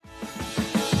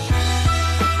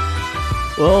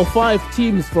Well, 5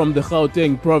 teams from the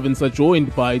Gauteng province are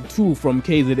joined by 2 from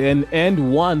KZN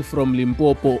and 1 from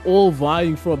Limpopo, all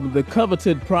vying for the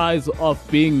coveted prize of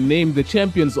being named the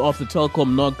champions of the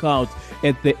Telkom Knockout.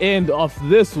 At the end of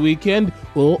this weekend,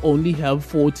 we'll only have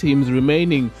 4 teams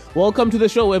remaining. Welcome to the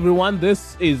show, everyone.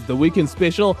 This is the Weekend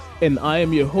Special, and I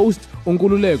am your host,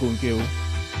 Unkululeko Nkewu.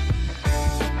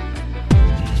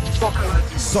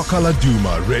 Sokala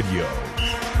Duma Radio.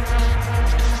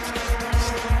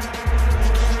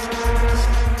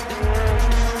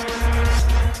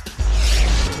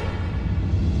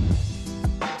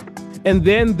 And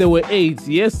then there were 8.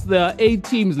 Yes, there are 8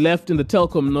 teams left in the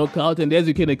Telkom Knockout, and as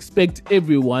you can expect,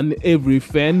 every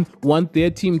fan want their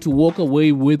team to walk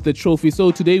away with the trophy. So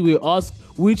today we ask,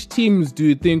 which teams do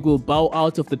you think will bow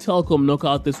out of the Telkom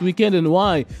Knockout this weekend and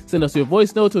why? Send us your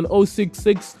voice note on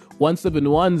 066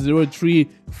 171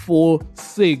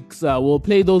 0346. We'll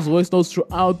play those voice notes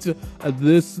throughout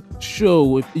this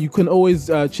show. You can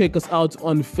always check us out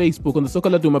on Facebook, on the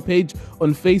Sokala Duma page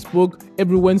on Facebook.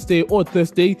 Every Wednesday or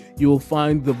Thursday, you will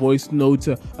find the voice note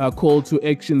call to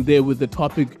action there with the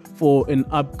topic for an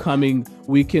upcoming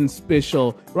weekend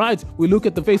special. Right, we look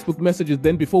at the Facebook messages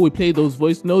then before we play those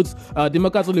voice notes.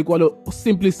 Demakazo Likwalo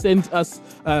simply sent us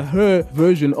her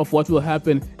version of what will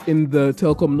happen in the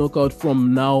Telkom Knockout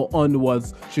from now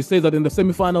onwards. She says that in the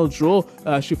semi-final draw,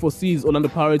 she foresees Orlando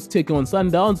Pirates taking on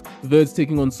Sundowns, Verds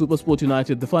taking on SuperSport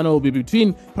United. The final will be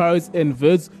between Pirates and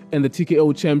Verds, and the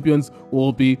TKO champions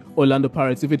will be Orlando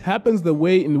Pirates. If it happens the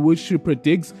way in which she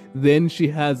predicts, then she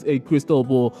has a crystal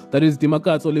ball. That is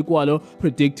Demakazo Likwalo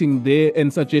predicting there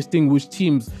and suggesting which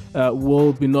teams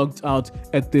will be knocked out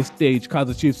at this stage.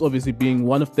 Kaizer Chiefs obviously being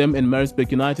one of them, and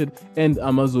Maritzburg United and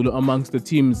Amazulu amongst the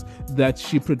teams that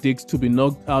she predicts to be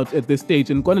knocked out at this stage.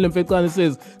 And Kwanele Mfekane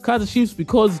says Kaizer Chiefs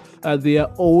because they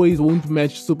are always won't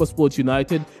match SuperSport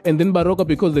United, and then Baroka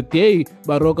because the day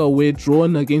Baroka were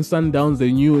drawn against Sundowns,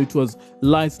 they knew it was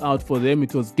lights out for them,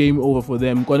 it was game over for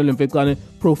them. Kwanele Mfekane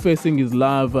professing his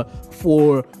love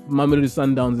for Mamelodi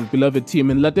Sundowns, his beloved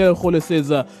team. And Latela Khole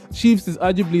says Chiefs is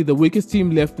arguably the weakest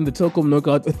team left in the Telkom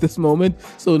Knockout at this moment,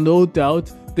 so no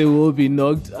doubt they will be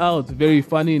knocked out. Very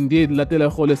funny indeed.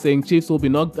 Latela Khole saying Chiefs will be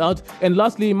knocked out. And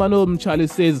lastly, Emmanuel Mchale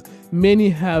says many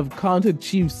have counted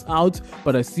Chiefs out,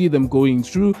 but I see them going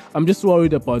through. I'm just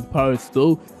worried about Pirates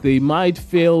though. They might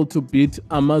fail to beat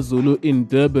Amazulu in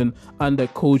Durban under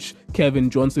coach Kevin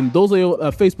Johnson. Those are your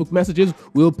Facebook messages.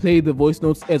 We'll play the voice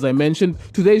notes as I mentioned.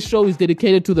 Today's show is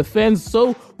dedicated to the fans,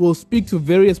 so we'll speak to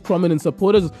various prominent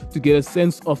supporters to get a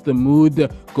sense of the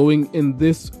mood going in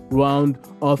this round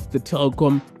of the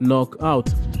Telkom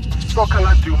Knockout.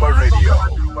 Sokala Duma Radio.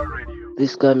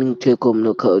 This coming Telkom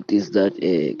Knockout is that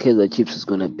Kaizer Chiefs is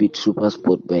going to beat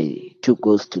SuperSport by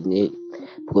 2-0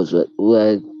 because we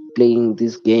are playing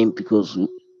this game because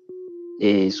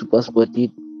SuperSport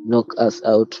did knock us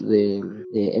out the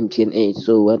MTN8,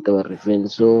 so we want our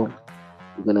revenge. So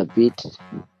we're going to beat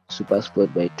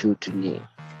SuperSport by 2-0.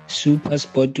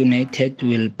 SuperSport United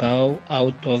will bow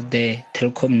out of the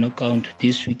Telkom Knockout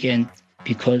this weekend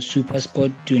because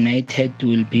SuperSport United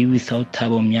will be without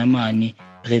Thabo Mnyamane,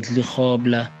 Bradley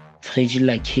Khobla,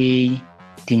 Frigila K,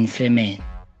 Dean Femen.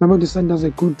 Mamelodi Sundowns are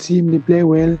a good team, they play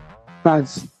well,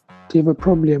 but they have a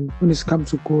problem when it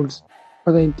comes to goals.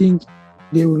 But I think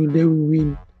they will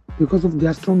win because of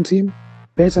their strong team,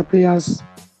 better players,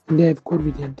 and they have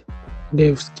confidence, they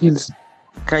have skills.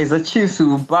 Kaizer Chiefs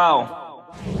will bow.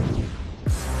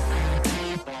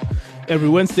 Every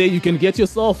Wednesday, you can get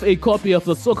yourself a copy of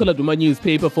the Sokala Duma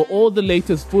newspaper for all the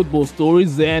latest football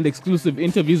stories and exclusive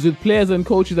interviews with players and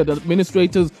coaches and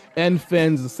administrators and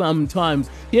fans sometimes.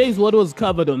 Here is what was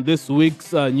covered on this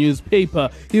week's newspaper.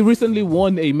 He recently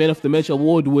won a Man of the Match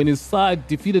award when his side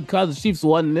defeated Kaizer Chiefs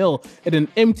 1-0 at an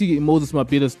empty Moses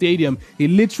Mabhida Stadium. He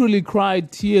literally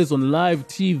cried tears on live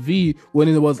TV when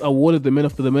he was awarded the Man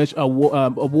of the Match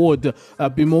award,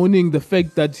 bemoaning the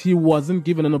fact that he wasn't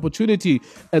given an opportunity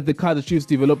at the Kaizer Chiefs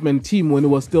development team when he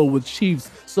was still with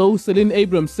Chiefs. So Celine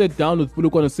Abrams sat down with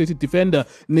Polokwane City defender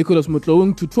Nicholas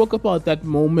Mutloung to talk about that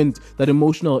moment, that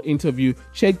emotional interview.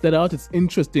 Check that out, it's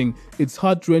interesting. It's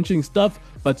heart-wrenching stuff,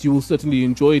 but you will certainly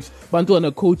enjoy it.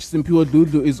 Bantwana coach Simpiwe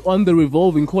Dudlu is on the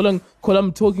revolving column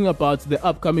talking about the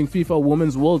upcoming FIFA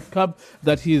Women's World Cup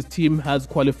that his team has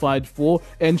qualified for,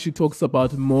 and she talks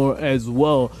about more as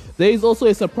well. There is also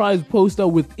a surprise poster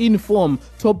with inform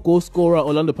top goal scorer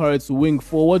Orlando Pirates wing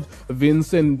forward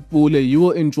Vincent Pule. You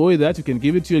will enjoy that. You can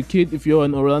give it to your kid if you're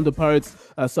an Orlando Pirates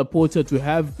supporter to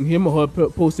have him or her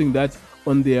posting that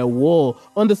on their wall.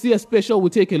 On the CS Special, we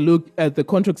take a look at the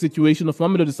contract situation of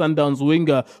Mamelodi Sundowns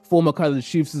winger, former Kaizer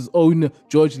Chiefs' own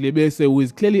George Lebese, who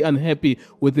is clearly unhappy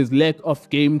with his lack of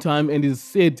game time and is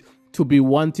said to be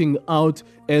wanting out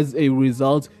as a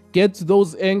result. Get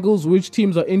those angles, which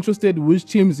teams are interested, which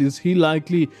teams is he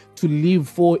likely to leave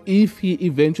for if he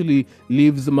eventually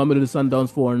leaves the Mamelodi Sundowns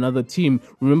for another team.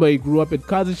 Remember, he grew up at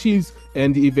Kaizer Chiefs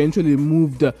and he eventually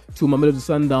moved to Mamelodi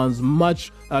Sundowns,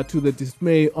 much to the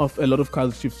dismay of a lot of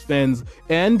Kaizer Chiefs fans.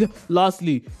 And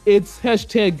lastly, it's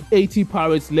hashtag 80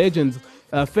 Pirates Legends.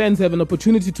 Fans have an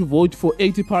opportunity to vote for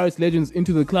 80 Pirates legends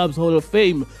into the club's Hall of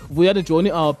Fame. Vuyada Joni,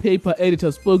 our paper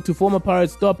editor, spoke to former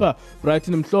Pirates stopper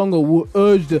Brighton Mhlongo, who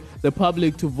urged the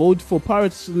public to vote for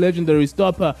Pirates legendary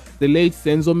stopper, the late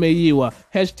Senzo Meyiwa.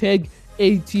 Hashtag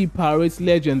 80 Pirates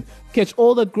legend. Catch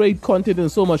all that great content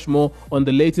and so much more on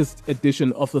the latest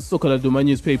edition of the Sokola Duma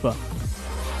newspaper.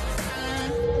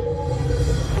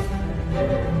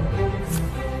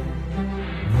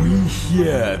 We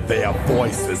hear their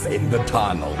voices in the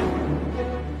tunnel.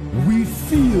 We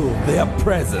feel their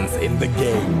presence in the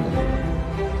game.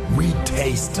 We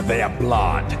taste their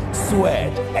blood,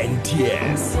 sweat, and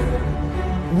tears.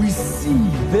 We see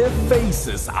their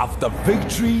faces after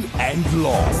victory and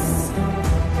loss.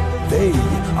 They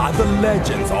are the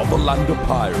legends of Orlando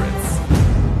Pirates.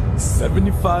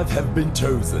 75 have been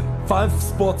chosen. 5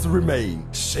 spots remain.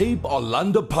 Shape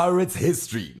Orlando Pirates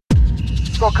history.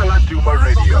 Sokola Duma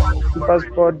Radio.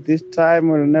 Passport this time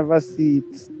will never see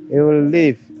it. It will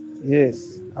live.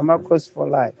 Yes, I'm a coach for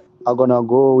life. I'm gonna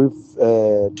go with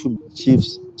 2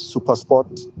 Chiefs, Super Sport,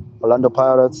 Orlando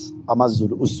Pirates,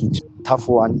 Amazulu, Usut. Tough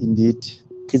one indeed.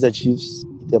 Kaizer Chiefs,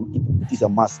 it is a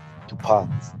must to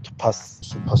pass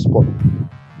Super Sport.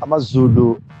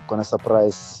 Amazulu gonna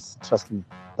surprise, trust me.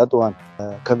 That one,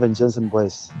 Kevin Johnson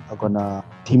boys are gonna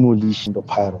demolish the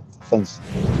Pirates. Thanks.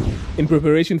 In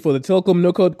preparation for the Telkom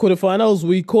Knockout quarterfinals,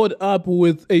 we caught up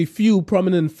with a few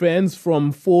prominent fans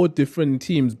from 4 different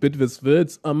teams: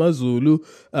 Bidvest, Amazulu,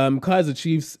 Kaizer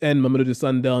Chiefs, and Mamelodi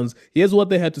Sundowns. Here's what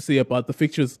they had to say about the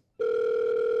fixtures.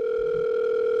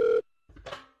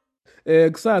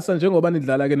 Kusasa njengoba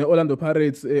nidlala ke ne-Orlando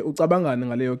Pirates, ucabangani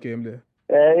ngaleyo game le?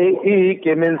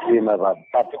 Game enzima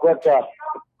but kodwa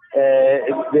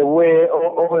the way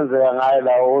okwenzeka ngayo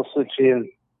la osuthini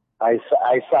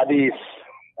ayisabisi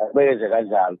beze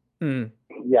kanjalo.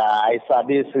 Ya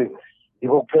ayisabisi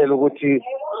ikuphela ukuthi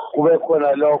kube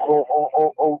khona lokho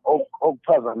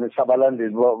okuphazamisa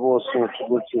abalandeli bosuthu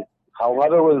ukuthi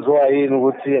awungabe kwenziwa yini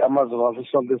ukuthi amazulu afi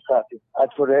sonke isikhathi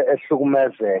athole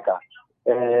ehlukumezeka.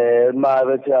 Ma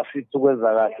bethi afite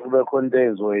ukwenza kahle kube khona into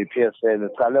enziwe yi-PSL.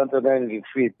 Cha leyo nto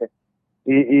ngikufite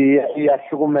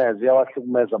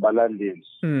iyahlukumeza abalandeli.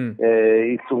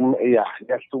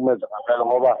 Iyahlukumeza kakhulu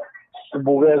ngoba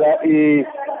sibukeka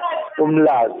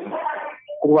umlazi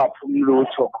kungaphumi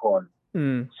lutho khona.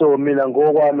 So mina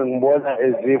ngokwami ngibona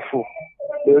ezifu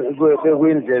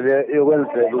kwindlela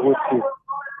yokwenzela ukuthi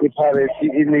iPirates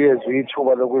inikezwe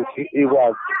ithuba lokuthi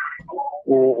ikwazi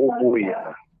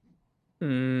ukuya.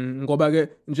 Ngoba ke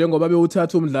njengoba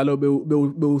bewuthatha umdlalo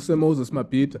bewuseMoses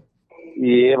Mabhida.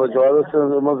 Yebo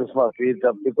njengoba Moses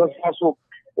Mabhida, because masu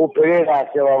ubheke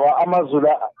kahle baba Amazulu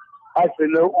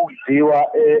agcine ukudliwa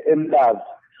eMlazi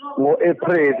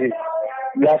ngo-April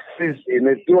last season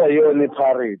ethiwa yona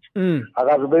iPirates.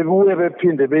 Akaze bebuye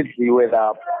bephinde bedliwe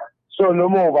lapho. So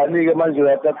noma ubanike manje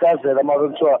uyatatazela uma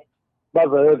kuthiwa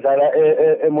bazayodlala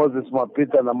eMoses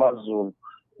Mabhida namaZulu.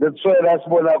 That's why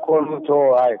lasibona khona ukuthi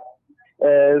hayi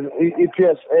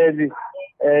i-PSL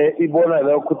ibona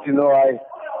la ukuthi no hayi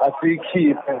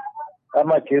asikhiphe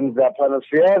ama-games laphana.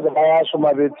 Siyazi bayasho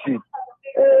uma bethi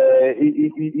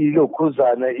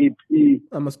ilokhuzana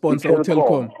ama-sponsor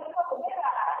uTelkom.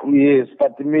 Yes,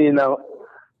 but mina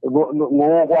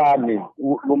ngokwami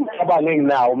umcabango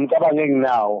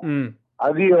enginawo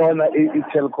akuyona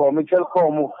iTelkom.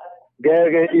 iTelkom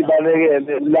ngeke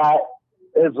ibalekele la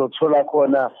ezothola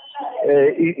khona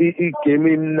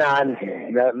igame imnandi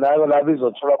nayo la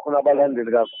bizothola khona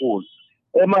abalandeli kakhulu.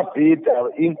 Emabhida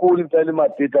inkulu impela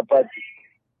emabhida, but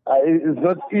it's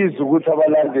not easy ukuthi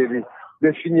abalandeli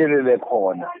befinyelele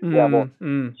khona, yabo.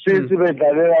 Since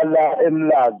bedlalela la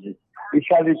eMlazi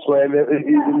ihlala igcwele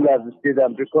iMlazi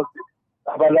stadium because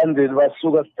abalandeli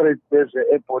basuka straight bese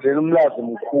ebholeni. uMlazi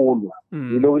mkhulu,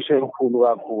 ilokishe enkulu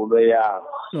kakhulu ya.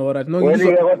 Alright, no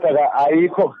ngizwe kodwa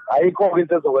ayikho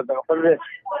into ezokwenza kufanele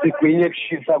sigwinye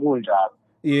kushisa kunjalo.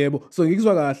 Yebo, so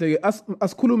ngikuzwa kahle ke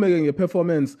asikhulume ke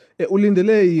ngeperformance.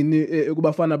 Ulindele yini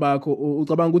kubafana bakho?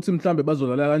 Ucabanga ukuthi mhlambe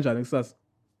bazodlala kanjani kusasa?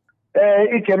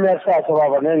 Igame yakusasa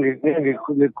baba ngeke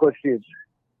ngikhohlise.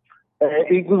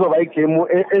 kuzoba igame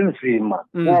enzima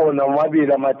wona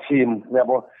omabili ama-team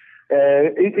yabo.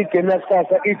 Igame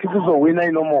yakusasa ithi kuzowina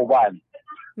inoma ubani,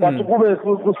 but kube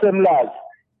kusemlazi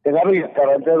engabe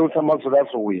ngigarantela ukuthi Amazulu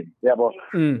azowina yabo.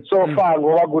 So far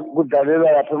ngoba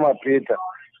kudlalela lapha eMabhida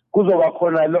kuzoba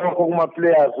khona lokho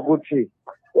kuma-players ukuthi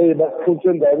basichithe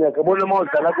endaweni yakhe. Bona uma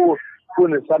udlala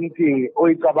kune-something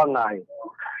oyicabangayo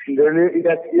then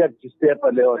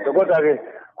iyadisturba leyo nto. Kodwa-ke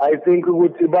I think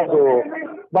ukuthi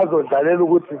bazodlalela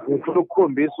ukuthi ngifuna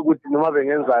ukukhombisa ukuthi noma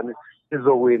bengenzani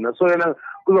sizowina. So yena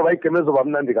kuzoba igame ezoba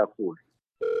mnandi kakhulu.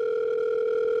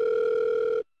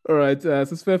 All right,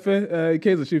 Sisfefe,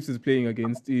 Kaizer Chiefs is playing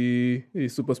against the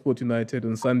SuperSport United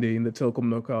on Sunday in the Telkom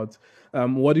Knockout.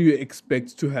 What do you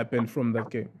expect to happen from that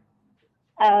game?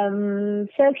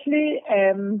 Firstly,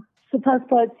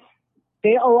 SuperSport,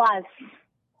 they owe us.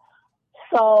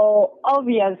 So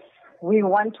obvious, we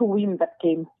want to win that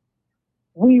game.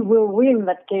 We will win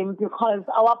that game because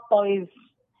our boys,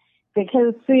 they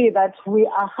can see that we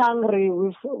are hungry.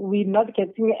 We're not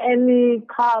getting any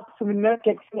cups. We're not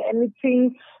getting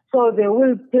anything. So they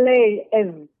will play as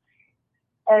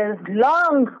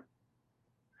long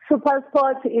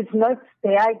SuperSport is not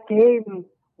their game.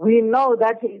 We know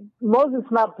that Moses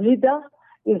Mabhida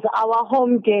is our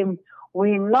home game.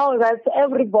 We know that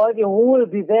everybody who will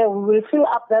be there, we will fill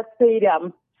up that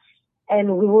stadium.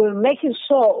 And we will make it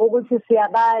sure,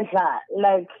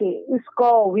 like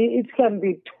score, it can be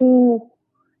it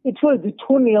will be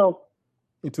 2-0.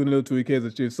 It's 2-0 to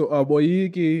Kaizer Chiefs. So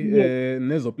aboyiki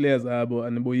nezo players abo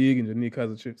aniboyiki nje ni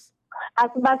Kaizer Chiefs.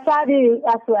 Asibasabi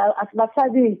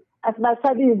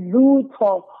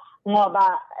lutho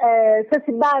ngoba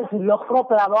sesibazi lo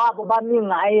problem wabo bami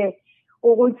ngaye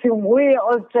ukuthi nguye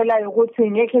ozitshela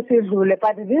ukuthi ngeke sidlule,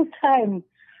 but this time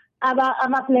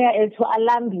ama-player ethu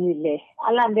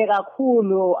alambe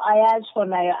kakhulu, ayasho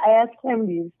nayo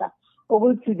ayasithembisa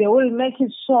ukuthi they will make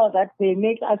it sure that they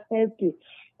make us happy.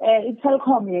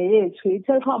 I-Telkom yethu,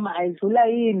 i-Telkom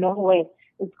ayidlula nowhere.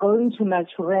 It's going to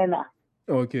Naturena.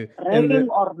 Okay. Raining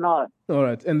or not. All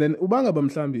right. And then ubanga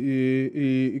mhlambi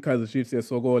i-Kaizer Chiefs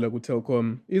yasokola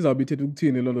ku-Telkom izawube ithethe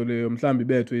ukuthini loo nto leyo mhlambi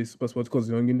bethu i-SuperSport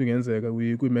because yonke into ingenzeka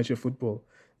kwi-match ye-football.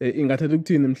 Ingathetha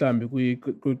ukuthini mhlambi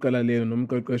kwiqala lelo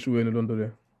nomqeqeshi wenu loo nto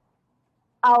leyo?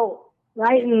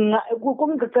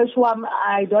 Kumqeqeshi wami,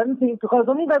 I don't think, because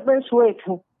umqeqeshi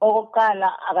wethu okokuqala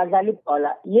akadlala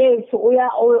ibhola. Yes,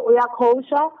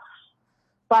 uyacoacha,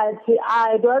 but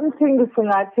I don't think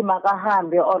singathi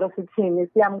makahambe or sithini.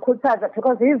 Siyamkhuthaza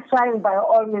because he's trying by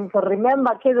all means.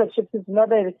 Remember, Kaizer Chiefs is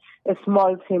not a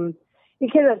small team.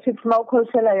 I-Kaizer Chiefs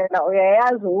mawucoachela yena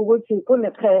uyayazi ukuthi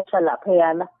kune-pressure lapha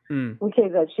yana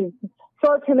kwi-Kaizer Chiefs.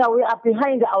 So thina we are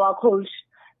behind our coach,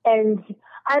 and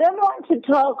I don't want to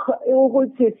talk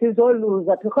ukuthi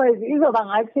sizoluza because izoba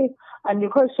ngathi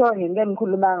andikho sure ngento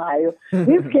engikhuluma ngayo.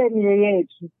 This game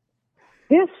yethu.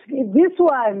 This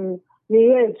one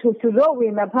yethu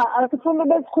sizowina pha. Asifuni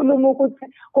besikhuluma ukuthi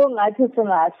kungathi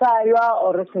singashaywa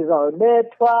or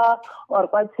sizobethwa or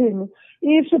kwathini.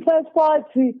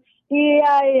 I-SuperSport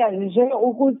iyaya nje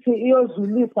ukuthi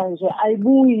iyodlulisa nje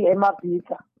ayibuyi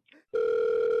eMabhida.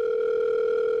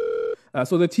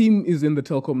 So the team is in the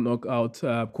Telkom Knockout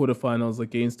quarterfinals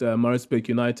against Maritzburg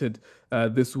United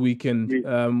this weekend.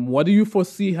 What do you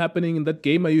foresee happening in that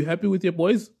game? Are you happy with your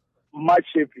boys? Much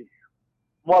happy.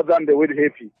 More than the word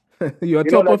happy. You're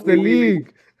top of the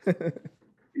league.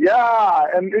 Yeah,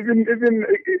 and even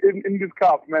in this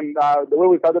cup, man, the way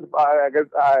we started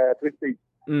against Free State,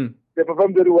 they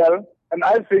performed very well. And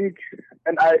I think,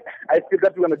 and I feel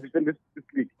that we're going to defend this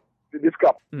league. This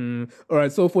cup. All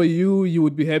right, so for you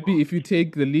would be happy if you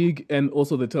take the league and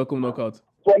also the Telkom Knockout?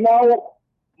 For now,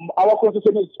 our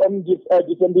concentration is on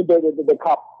defending the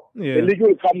cup. Yeah. The league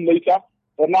will come later.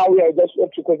 For now, we are just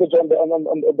have to concentrate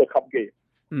on the cup game.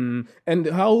 And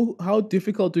how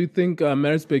difficult do you think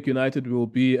Maritzburg United will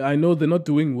be? I know they're not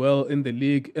doing well in the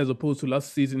league as opposed to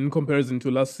last season, in comparison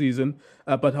to last season.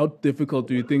 But how difficult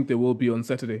do you think they will be on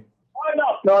Saturday?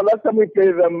 No, last time we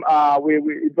played them,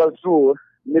 it was true.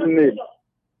 0-0.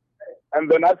 And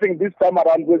then I think this time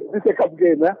around, this is a cup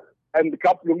game, and the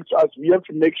cup looks to us, we have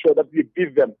to make sure that we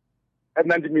beat them at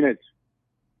 90 minutes.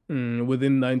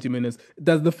 Within 90 minutes.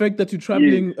 Does the fact that you're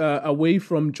traveling away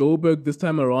from Joburg this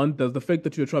time around, does the fact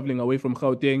that you're traveling away from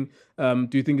Gauteng,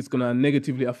 do you think it's going to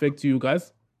negatively affect you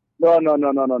guys? No.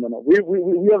 We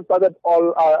have started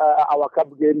all our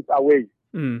cup games away.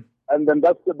 And then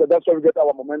that's where we get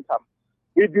our momentum.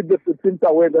 We did the 15th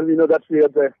away, then we know that we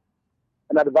had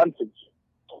an advantage.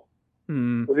 We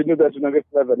knew that to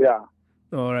next level, yeah.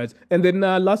 All right. And then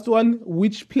last one,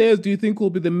 which players do you think will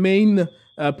be the main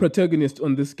protagonist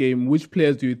on this game? Which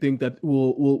players do you think that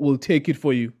will take it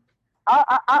for you?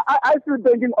 I still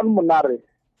thinking on Monare.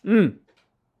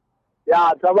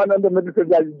 Yeah, Taban and the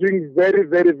midfield is doing very,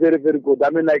 very, very, very good. I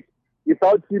mean, like,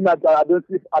 without him, I don't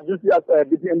see us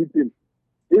beating any team.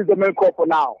 He's the main core for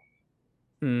now.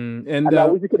 And I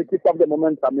wish he could keep up the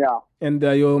momentum, yeah. And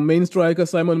your main striker,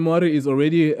 Simon Mori, is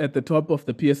already at the top of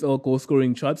the PSL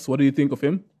goal-scoring charts. What do you think of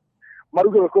him?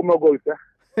 Marugo will score more goals,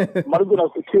 Marugo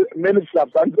will kill many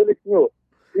clubs. I'm telling you,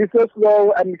 he's so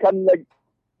slow and can, like,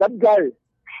 that guy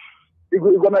is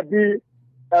going to be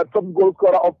a top goal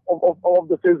scorer of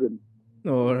the season.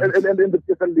 Oh, right. In the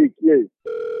PSL league, yes.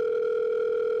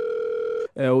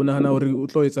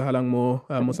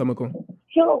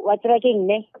 Sure, what's writing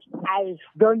next? I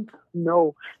don't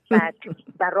know. But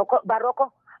Barocco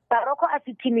as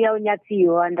a team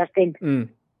you understand?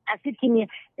 As a team,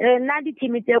 not the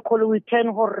team is called we can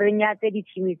horrenya the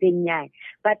team is in.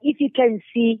 But if you can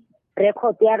see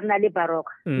record they are not Barocco.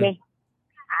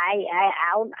 I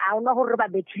don't know how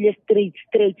about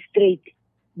straight.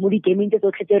 Muri game into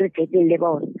the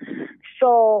level.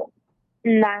 So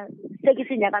na se ke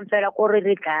senya ka mfela gore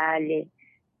re kale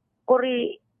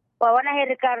gore wa bona he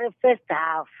re ka re first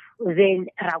half then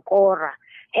rakora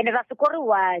and ra se gore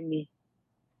one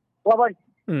wa bona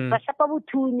ba shapa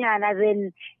bothunyana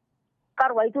then ka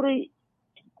re wa ituri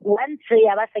one three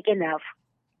ya ba second half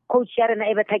coach ya rena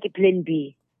e ba take plan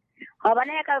B wa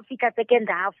bona ya ka fika second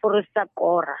half for sa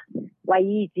kora wa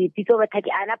itse pitso ba take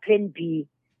ana plan B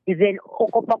then o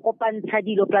kopa ntsha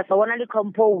dilo plus wona le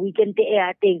compo weekend e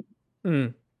a teng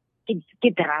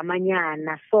drama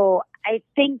nyana. So I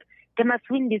think they must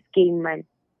win this game, man.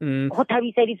 Go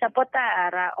thabisa di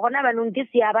supportera gona ba nong ke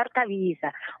sia ba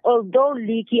thabisa although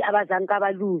league abazanka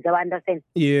ba lose I understand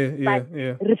yeah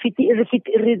re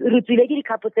tsile ke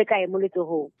dikhapo tse kae mo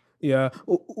letsogo yeah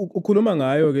ukhuluma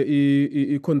ngayo ke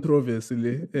I controversy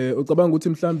le ucabanga ukuthi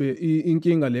mhlambe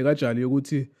inkinga le kajali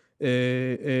ukuthi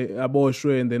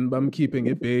aboshwe and then bamkhiphe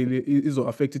ngebail izo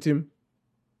affect him.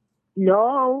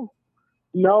 No,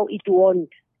 it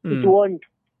won't. It won't.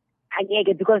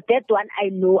 Because that one I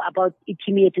know about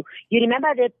Ichimietu. You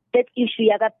remember that issue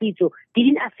Yaga Pizzo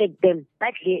didn't affect them.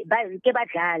 But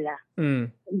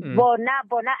Bona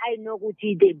I know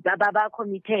Guti the Baba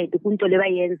committed Kuntoleva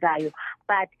Yenzayo.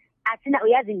 But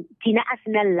Tina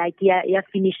Arsenal like you're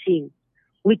finishing.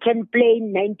 We can play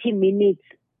 90 minutes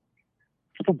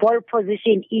ball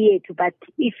position yet, but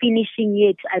if finishing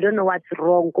yet, I don't know what's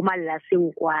wrong. Kumala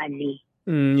Singwani.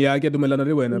 Yeah, I get to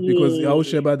because how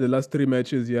Sheba the last 3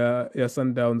 matches,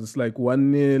 Sundowns, it's like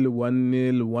 1-0,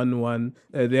 1-0, 1-1.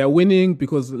 They are winning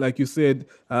because, like you said,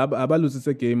 Aba loses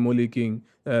a game more leaking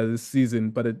this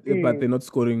season, but they're not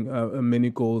scoring many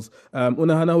goals.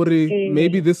 Unahanauri,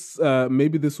 maybe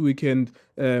this weekend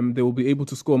they will be able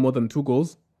to score more than 2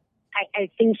 goals. I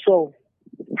think so.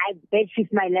 I bet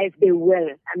with my life they will.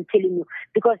 I'm telling you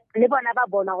because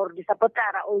or the supporter,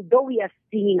 although we are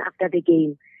singing after the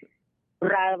game. But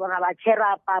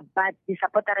the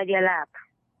supporter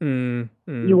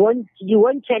you won't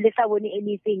tell us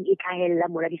anything the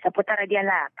supporter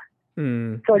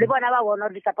so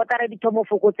the supporter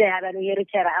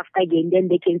after game then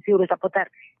they can see the supporter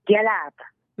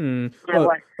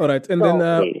all right and then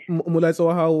Mulaitso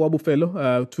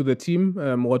Wabufelo to the team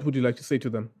what would you like to say to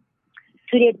them?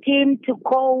 To the team, to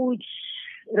coach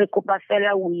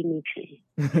Rekopafela win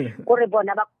Kore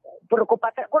bona ba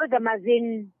Rekopafela kore the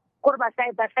mazin kore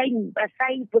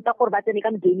basai puta kore batene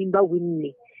kam gaming ba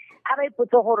win aba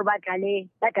iputo gore ba tla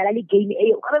le game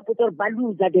e aba iputo ba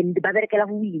lose then ba berekela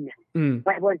go win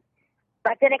ba bona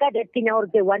ba tene ka that thing or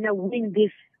they want to win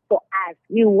this for us.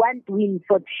 We want to win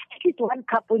for at least one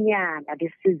cup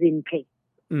this season play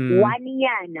 1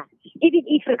 yana even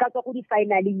if we got to the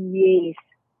final yes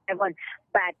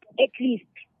but at least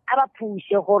aba push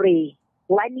gore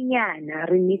 1 yana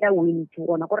re need a win to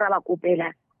bona gore ba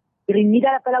kopela re need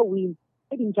a pela win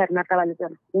e dintsharna ka ba le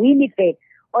tsona win it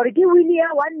or ke win ya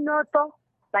 1-0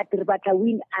 but re batla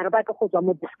win a re batla go tswa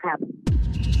mo Cup.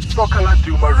 Soccer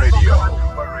Duma Radio.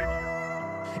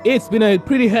 It's been a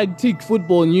pretty hectic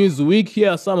football news week.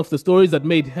 Here are some of the stories that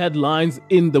made headlines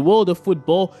in the world of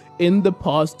football in the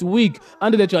past week.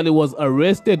 Andile Jali was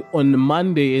arrested on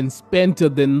Monday and spent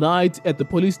the night at the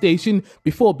police station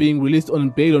before being released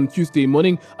on bail on Tuesday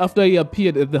morning after he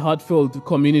appeared at the Hartfield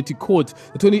Community Court.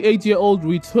 The 28-year-old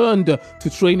returned to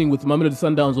training with Mamelodi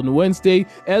Sundowns on Wednesday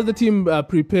as the team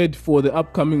prepared for the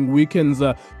upcoming weekend's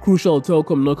crucial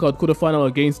Telkom knockout quarterfinal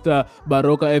against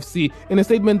Baroka FC. In a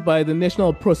statement by the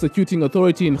National Prosecuting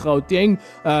Authority in Gauteng,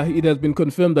 it has been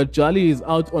confirmed that Jali is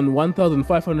out on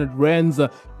 1,500 rands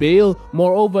bail.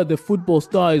 Moreover, the football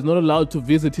star is not allowed to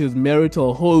visit his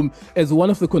marital home as one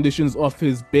of the conditions of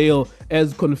his bail,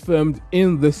 as confirmed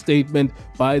in the statement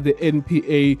by the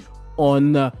NPA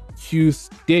on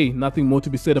Tuesday. Nothing more to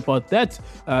be said about that.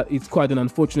 It's quite an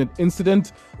unfortunate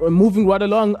incident. Moving right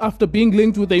along, after being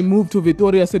linked with a move to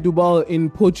Vitória Setúbal in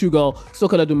Portugal,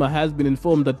 Socaladuma has been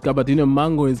informed that Gabadinho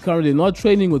Mango is currently not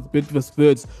training with Bidvest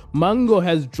Verts. Mango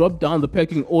has dropped down the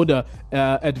pecking order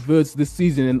at Verts this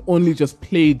season and only just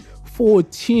played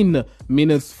 14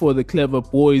 minutes for the Clever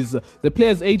Boys. The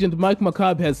player's agent Mike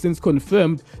Macab has since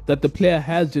confirmed that the player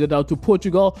has jetted out to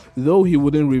Portugal, though he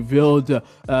wouldn't reveal the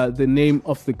name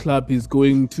of the club he's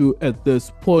going to at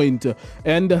this point.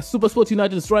 And SuperSport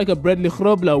United striker Bradley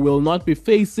Grobler will not be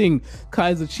facing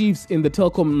Kaizer Chiefs in the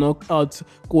Telkom knockout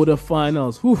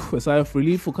quarterfinals. A sigh of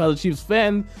relief for Kaizer Chiefs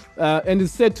fan, and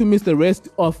is set to miss the rest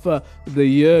of the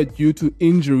year due to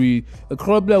injury.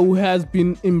 Grobler, who has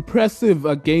been impressive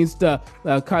against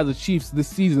Kaizer Chiefs this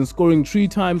season, scoring 3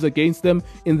 times against them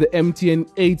in the MTN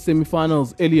 8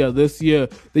 semi-finals earlier this year.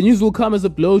 The news will come as a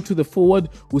blow to the forward,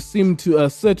 who seemed to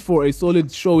set for a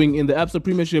solid showing in the Absa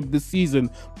Premiership this season,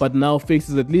 but now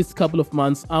faces at least a couple of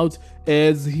months out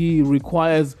as he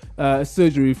requires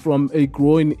surgery from a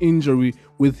groin injury,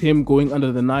 with him going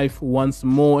under the knife once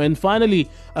more. And finally,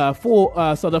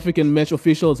 4 South African match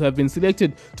officials have been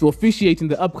selected to officiate in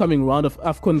the upcoming round of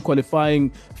AFCON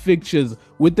qualifying fixtures.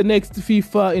 With the next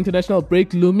FIFA international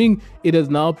break looming, it has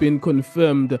now been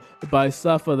confirmed by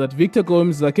SAFA that Victor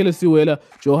Gomes, Zakele Siwela,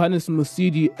 Johannes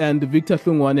Musidi and Victor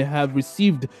Hlungwane have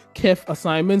received CAF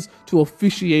assignments to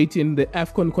officiate in the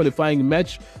AFCON qualifying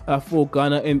match for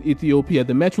Ghana and Ethiopia.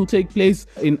 The match will take place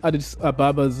in Addis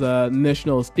Ababa's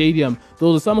National Stadium.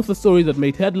 Those are some of the stories that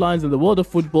made headlines in the world of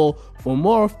football. For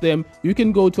more of them, you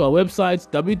can go to our website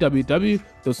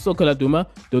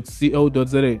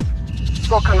www.socaladuma.co.za.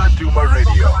 Socaladuma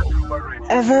Radio.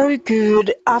 A very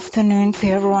good afternoon to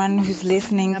everyone who's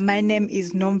listening. My name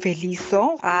is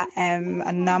Nomveliso. I am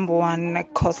a #1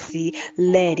 Kosi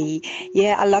lady.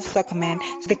 Yeah, I love soccer, man.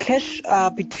 The clash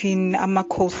between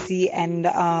Amakosi and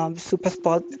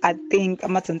SuperSport, I think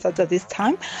Amatsantata this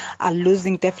time are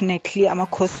losing definitely.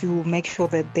 Amakosi will make sure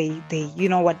that they you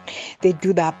know what, they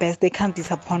do their best. They can't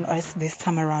disappoint us this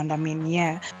time around. I mean,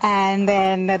 yeah. And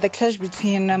then the clash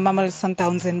between Mamelodi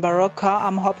Sundowns and Baroka,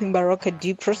 I'm hoping Baroka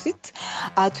do proceed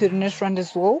to the next round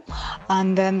as well.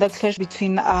 And then the clash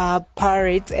between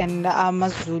Pirates and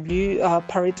Amazulu.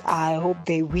 Pirates, I hope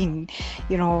they win.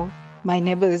 You know, my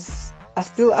neighbors are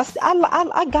still,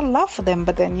 I got love for them,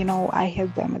 but then, you know, I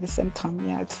hate them at the same time.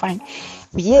 Yeah, it's fine.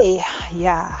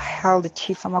 Yeah, hell the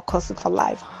Chiefs, I'm a cause for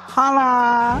life.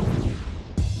 Holla!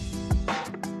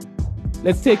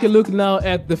 Let's take a look now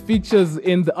at the features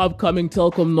in the upcoming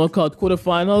Telkom knockout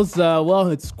quarterfinals. Well,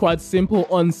 it's quite simple.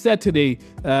 On Saturday,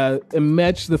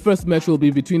 the first match will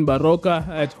be between Baroka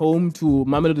at home to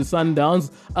Mamelodi Sundowns.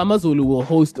 Amazulu will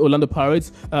host Orlando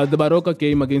Pirates. The Baroka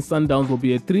game against Sundowns will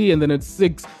be at 3, and then at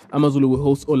 6, Amazulu will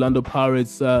host Orlando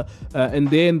Pirates. And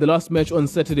then the last match on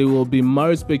Saturday will be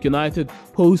Maritzburg United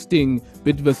hosting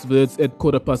Bidvest Verts at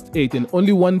 8:15. And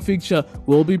only one fixture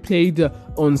will be played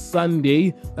on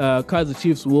Sunday. Kaizer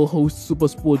Chiefs will host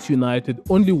SuperSport United.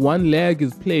 Only one leg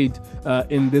is played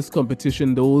in this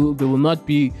competition. There will not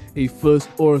be a first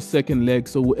or second leg,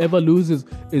 so whoever loses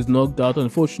is knocked out,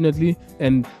 unfortunately,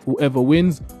 and whoever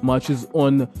wins marches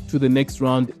on to the next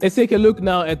round. Let's take a look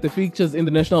now at the fixtures in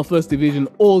the National First Division.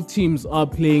 All teams are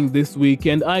playing this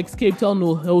weekend. Ajax Cape Town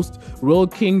will host Royal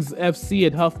Kings FC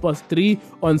at 3:30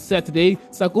 on Saturday.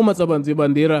 Sakuma Tsabanzi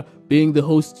Bandera being the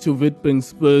host to Witbring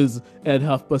Spurs at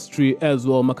 3:30 as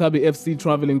well. Maccabi FC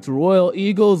traveling to Royal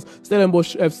Eagles,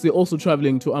 Stellenbosch FC also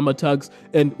traveling to Amatags,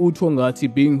 and Utongati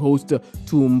being host to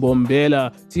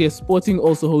Mbombela. TS Sporting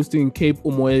also hosting Cape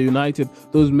Umoya United.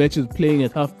 Those matches playing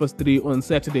at 3:30 on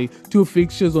Saturday. 2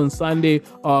 fixtures on Sunday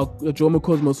are Jomo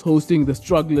Cosmos hosting the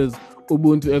Strugglers,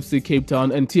 Ubuntu FC Cape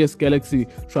Town, and TS Galaxy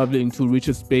traveling to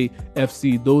Richards Bay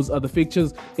FC. Those are the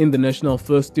fixtures in the National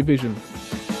First Division.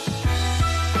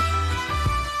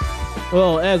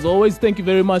 Well, as always, thank you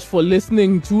very much for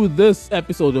listening to this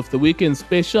episode of the Weekend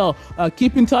Special.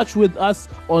 Keep in touch with us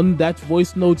on that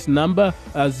voice note number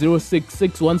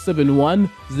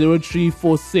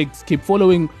 0661710346. Keep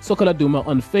following Soka Laduma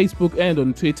on Facebook and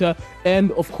on Twitter,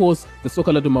 and of course the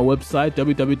Soka Laduma website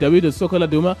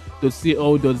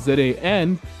www.sokaladuma.co.za,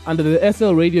 and under the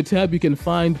SL Radio tab you can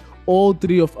find all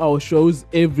three of our shows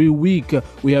every week.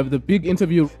 We have the big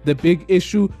interview, the big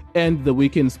issue, and the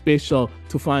Weekend Special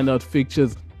to find out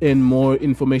features and more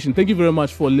information. Thank you very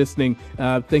much for listening.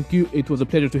 Thank you. It was a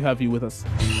pleasure to have you with us.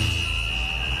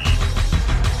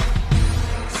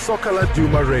 Soka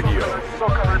Laduma Radio.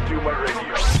 Soka Laduma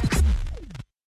Radio.